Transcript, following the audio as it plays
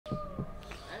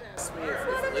asked me if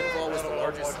Linval was the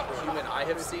largest human I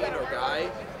have seen or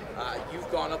guy. You've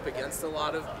gone up against a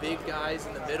lot of big guys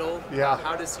in the middle. Yeah.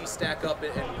 How does he stack up,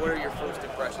 and what are your first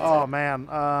impressions? Oh, man.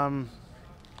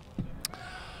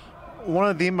 One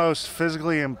of the most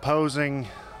physically imposing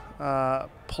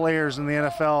players in the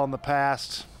NFL in the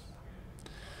past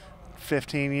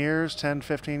 15 years, 10,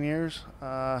 15 years.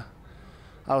 I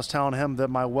was telling him that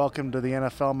my welcome to the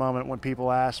NFL moment when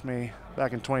people asked me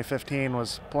back in 2015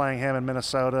 was playing him in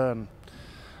Minnesota.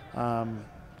 And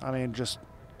I mean, just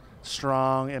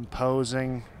strong,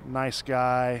 imposing, nice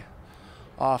guy,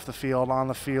 off the field, on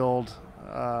the field.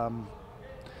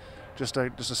 Just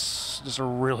a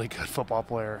really good football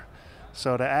player.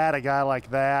 So to add a guy like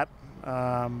that,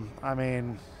 I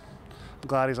mean, I'm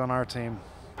glad he's on our team,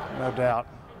 no doubt.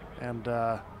 And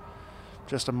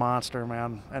just a monster,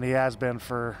 man. And he has been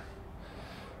for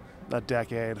a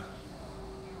decade.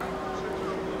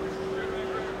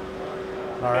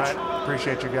 All right,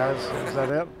 appreciate you guys. Is that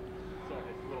it?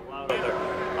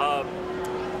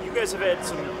 You guys have had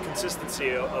some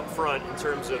consistency up front in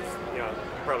terms of, you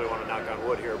probably want to knock on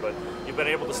wood here, but you've been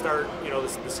able to start,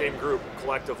 the same group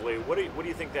collectively. What do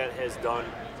you think that has done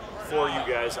for you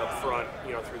guys up front,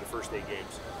 through the first 8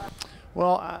 games?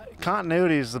 Well,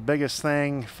 continuity is the biggest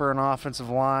thing for an offensive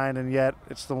line, and yet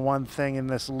it's the one thing in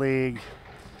this league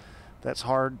that's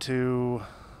hard to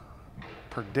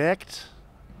predict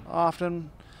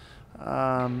often,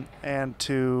 and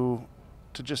to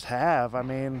just have. I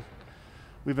mean,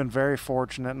 we've been very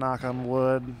fortunate, knock on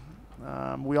wood.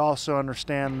 We also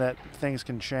understand that things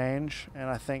can change, and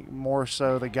I think more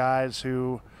so the guys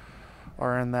who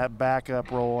are in that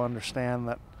backup role understand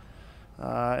that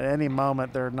at any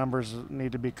moment their numbers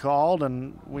need to be called,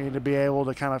 and we need to be able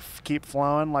to kind of keep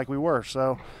flowing like we were.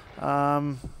 So,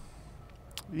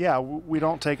 yeah, we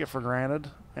don't take it for granted,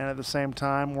 and at the same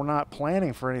time, we're not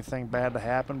planning for anything bad to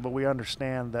happen, but we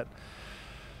understand that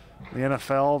the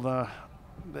NFL,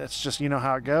 it's just,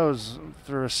 how it goes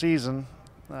through a season.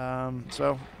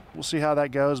 So we'll see how that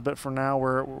goes, but for now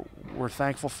we're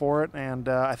thankful for it, and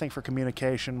I think for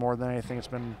communication more than anything, it's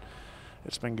been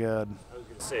good. I was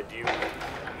going to say,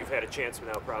 you've had a chance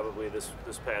now probably this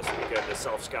past weekend to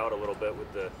self-scout a little bit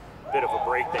with the bit of a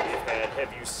break that you've had.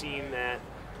 Have you seen that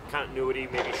continuity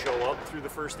maybe show up through the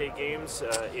first 8 games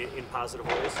in positive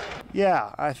ways?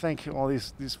 Yeah, I think, well,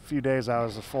 these few days I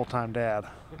was a full-time dad.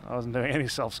 I wasn't doing any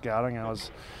self-scouting. I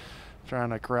was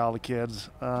trying to corral the kids.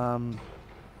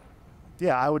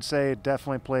 Yeah, I would say it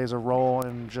definitely plays a role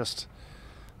in just,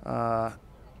 you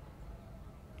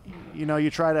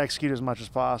try to execute as much as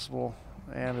possible,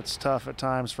 and it's tough at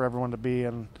times for everyone to be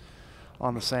on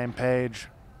the same page.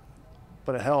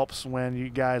 But it helps when you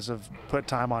guys have put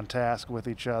time on task with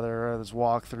each other, or there's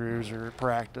walkthroughs or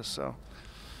practice. So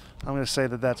I'm going to say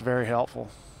that that's very helpful.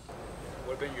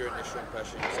 What have been your initial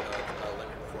impressions of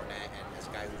Leonard Fournette, and as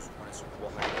a guy who's won a Super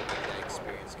Bowl, how do you think that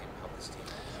experience can help this team?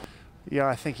 Yeah,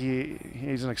 I think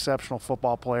he's an exceptional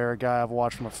football player, a guy I've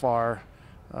watched from afar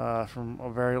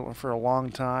for a long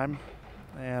time,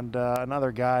 and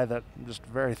another guy that I'm just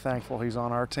very thankful he's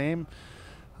on our team.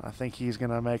 I think he's going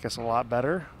to make us a lot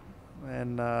better,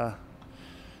 and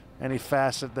any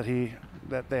facet that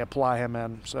they apply him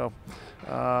in. So,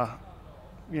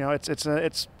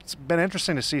 it's been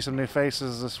interesting to see some new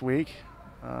faces this week.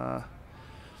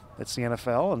 It's the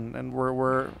NFL, and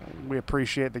we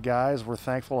appreciate the guys. We're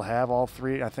thankful to have all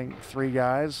three. I think 3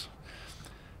 guys,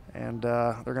 and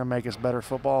they're going to make us better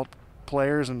football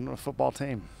players and a football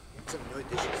team. Some new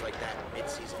additions like that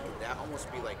mid-season, could that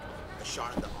almost be like a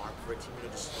shot in the arm for a team?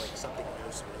 Just like something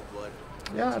new, some new blood.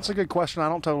 Yeah, that's a good question. I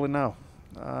don't totally know.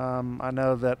 I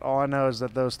know that all I know is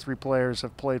that those 3 players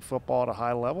have played football at a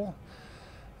high level,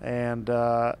 and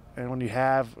when you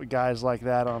have guys like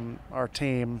that on our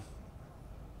team,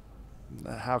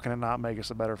 how can it not make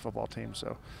us a better football team?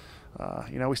 So,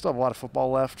 we still have a lot of football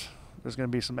left. There's going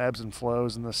to be some ebbs and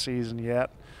flows in this season yet,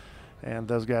 and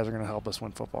those guys are going to help us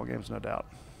win football games, no doubt.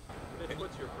 Mitch,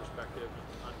 what's your perspective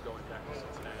on going back to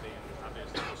Cincinnati? And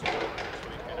obviously, this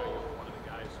week, I know you were one of the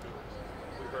guys who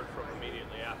we heard from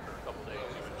immediately after a couple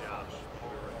days, you and Josh.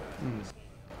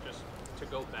 Just to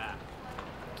go back,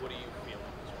 what do you feel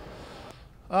at this point?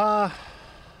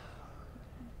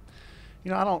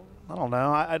 I don't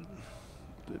know.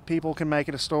 People can make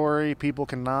it a story. People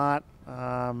cannot.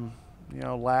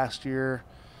 Last year,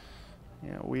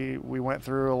 we went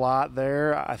through a lot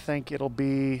there. I think it'll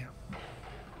be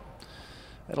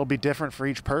different for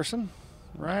each person,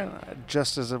 right?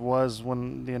 Just as it was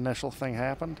when the initial thing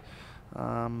happened.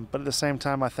 But at the same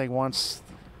time, I think once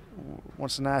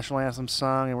the national anthem's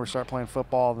sung and we start playing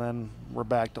football, then we're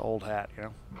back to old hat.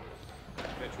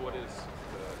 Mitch, what is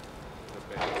the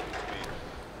biggest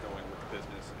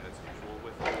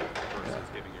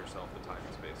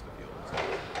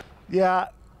Yeah,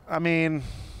 I mean,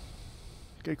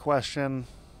 good question.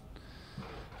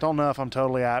 Don't know if I'm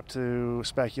totally apt to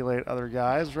speculate other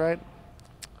guys, right?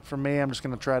 For me, I'm just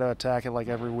going to try to attack it like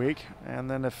every week. And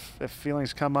then if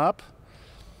feelings come up,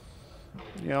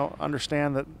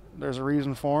 understand that there's a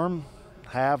reason for them,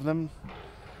 have them,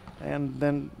 and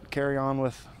then carry on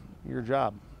with your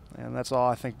job. And that's all.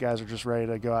 I think guys are just ready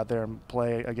to go out there and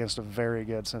play against a very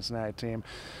good Cincinnati team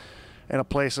in a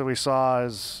place that we saw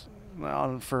is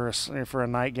for a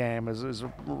night game is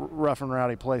a rough and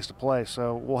rowdy place to play.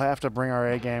 So we'll have to bring our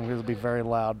A game because it'll be very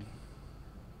loud.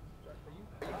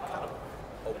 Are you kind of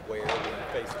aware when you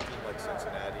face a team like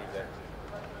Cincinnati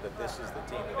that this is the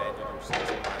team that ended your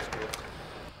season last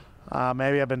year?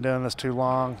 Maybe I've been doing this too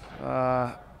long.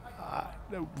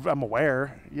 I'm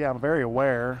aware. Yeah, I'm very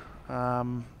aware.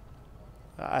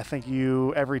 I think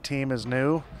every team is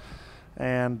new.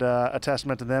 And a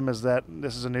testament to them is that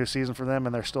this is a new season for them,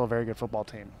 and they're still a very good football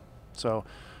team. So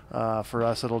for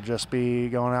us, it'll just be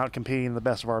going out, competing the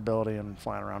best of our ability, and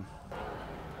flying around.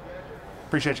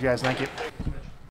 Appreciate you guys. Thank you.